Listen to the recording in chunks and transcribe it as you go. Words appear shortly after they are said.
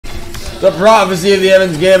The prophecy of the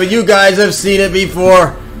Evans Gambit. You guys have seen it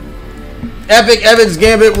before. Epic Evans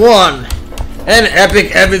Gambit 1 and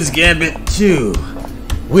Epic Evans Gambit 2.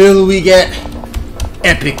 Will we get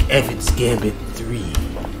Epic Evans Gambit 3?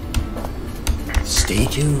 Stay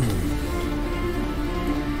tuned.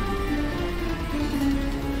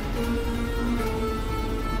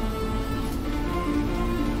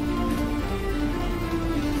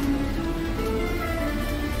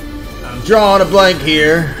 I'm drawing a blank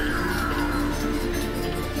here.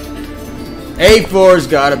 A4's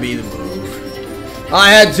gotta be the move.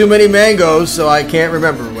 I had too many mangoes, so I can't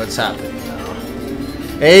remember what's happening now.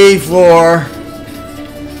 A4.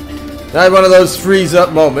 Not one of those freeze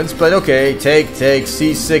up moments, but okay. Take,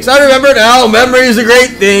 C6. I remember now. Memory is a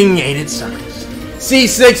great thing, ain't it, suckers?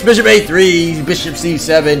 C6, Bishop A3, Bishop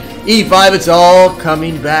C7, E5. It's all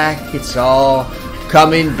coming back. It's all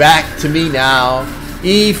coming back to me now.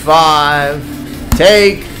 E5.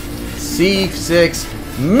 Take, C6.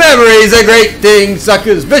 Memory's a great thing,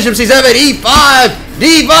 suckers. Bishop C7, E5,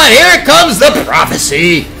 D5. Here comes the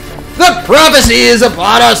prophecy. The prophecy is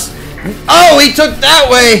upon us. Oh, he took that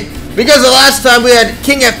way because the last time we had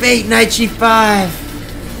King F8, Knight G5.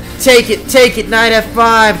 Take it, Knight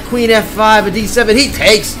F5, Queen F5, and D7. He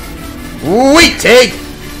takes. We take.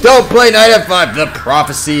 Don't play Knight F5. The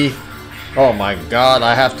prophecy. Oh my God,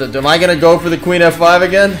 I have to. Am I gonna go for the Queen F5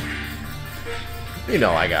 again? You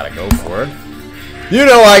know I gotta go for it. You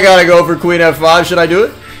know I gotta go for Queen F5. Should I do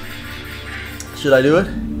it? Should I do it?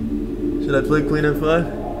 Should I play Queen F5?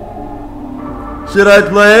 Should I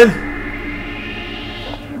play it?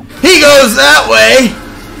 He goes that way!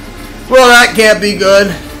 Well, that can't be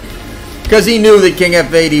good. Because he knew that King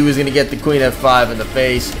F8, he was going to get the Queen F5 in the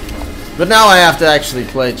face. But now I have to actually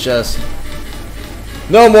play chess.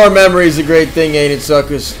 No more memories, a great thing, ain't it,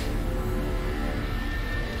 suckers?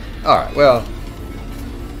 Alright, well.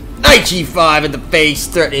 Knight G5 in the face,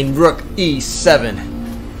 threatening Rook E7.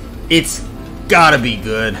 It's gotta be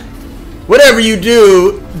good. Whatever you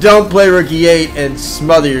do, don't play Rook E8 and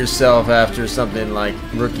smother yourself after something like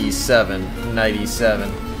Rook E7, Knight E7.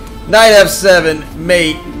 Knight F7,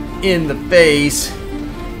 mate in the face.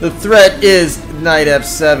 The threat is Knight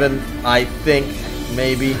F7, I think,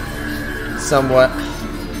 maybe, somewhat.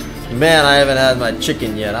 Man, I haven't had my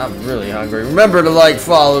chicken yet. I'm really hungry. Remember to like,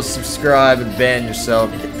 follow, subscribe, and ban yourself.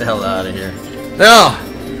 Get the hell out of here. Now,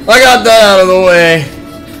 I got that out of the way.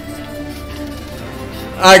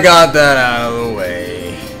 I got that out of the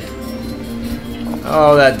way.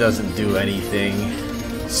 Oh, that doesn't do anything.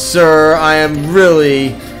 Sir, I am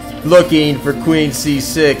really looking for Queen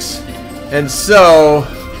C6. And so,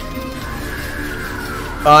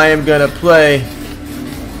 I am gonna play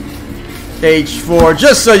H4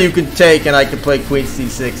 just so you can take and I can play Queen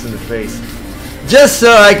C6 in the face. Just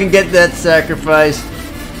so I can get that sacrifice.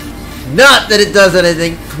 Not that it does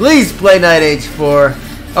anything. Please play Knight H4.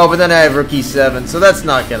 Oh, but then I have Rook E7, so that's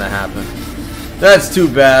not gonna happen. That's too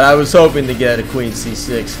bad. I was hoping to get a Queen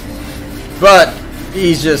C6. But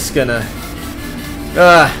he's just gonna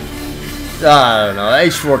I don't know.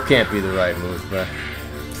 H4 can't be the right move, but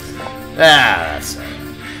that's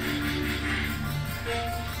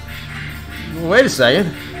wait a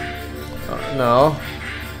second. No.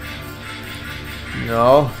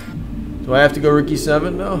 No. Do I have to go Rook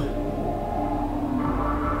E7? No.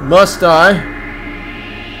 Must I?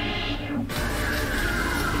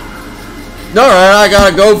 Alright, I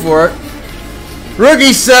gotta go for it. Rook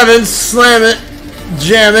E7, slam it,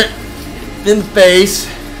 jam it in the face.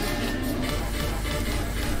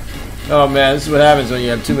 Oh man, this is what happens when you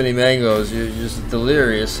have too many mangoes. You're just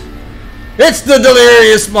delirious. It's the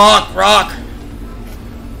delirious mock rock.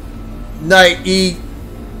 Knight E,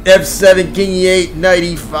 F7, King E8, Knight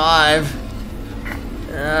E5.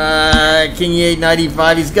 King E8, Knight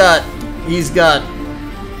E5. He's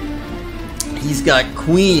got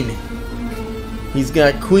Queen. He's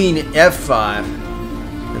got Queen F5.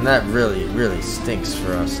 And that really stinks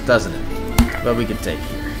for us, doesn't it? But we can take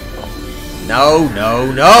here. No,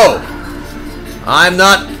 no, no! I'm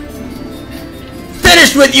not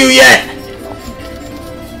finished with you yet!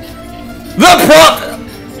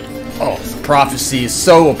 Oh, the prophecy is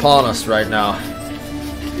so upon us right now.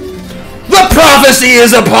 The prophecy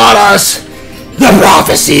is upon us! The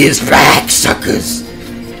prophecy is back, suckers!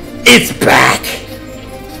 It's back!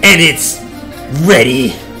 And it's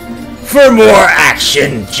ready for more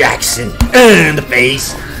action, Jackson. In the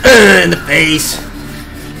face! In the face!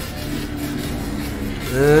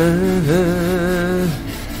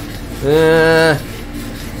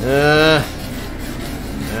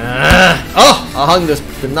 Oh! I hung the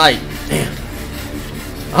knight. Damn.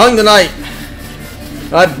 I hung the knight.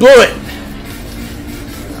 I blew it.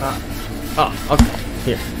 Oh, okay.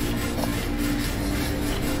 Here.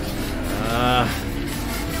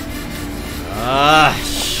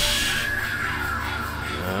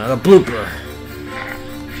 The blooper.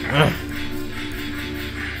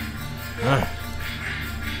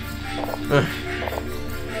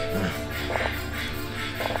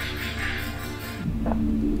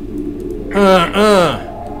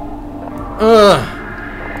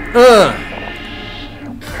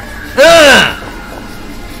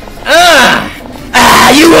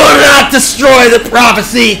 You will not destroy the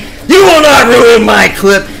prophecy! You will not ruin my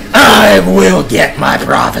clip! I will get my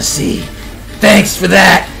prophecy! Thanks for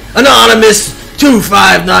that, Anonymous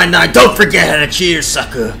 2599. Don't forget how to cheer,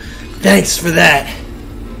 sucker. Thanks for that.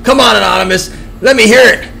 Come on, Anonymous. Let me hear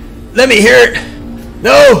it. Let me hear it.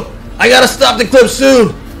 No, I gotta stop the clip soon.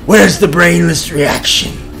 Where's the brainless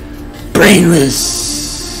reaction?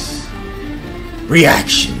 Brainless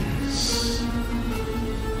reactions.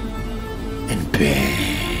 And bang.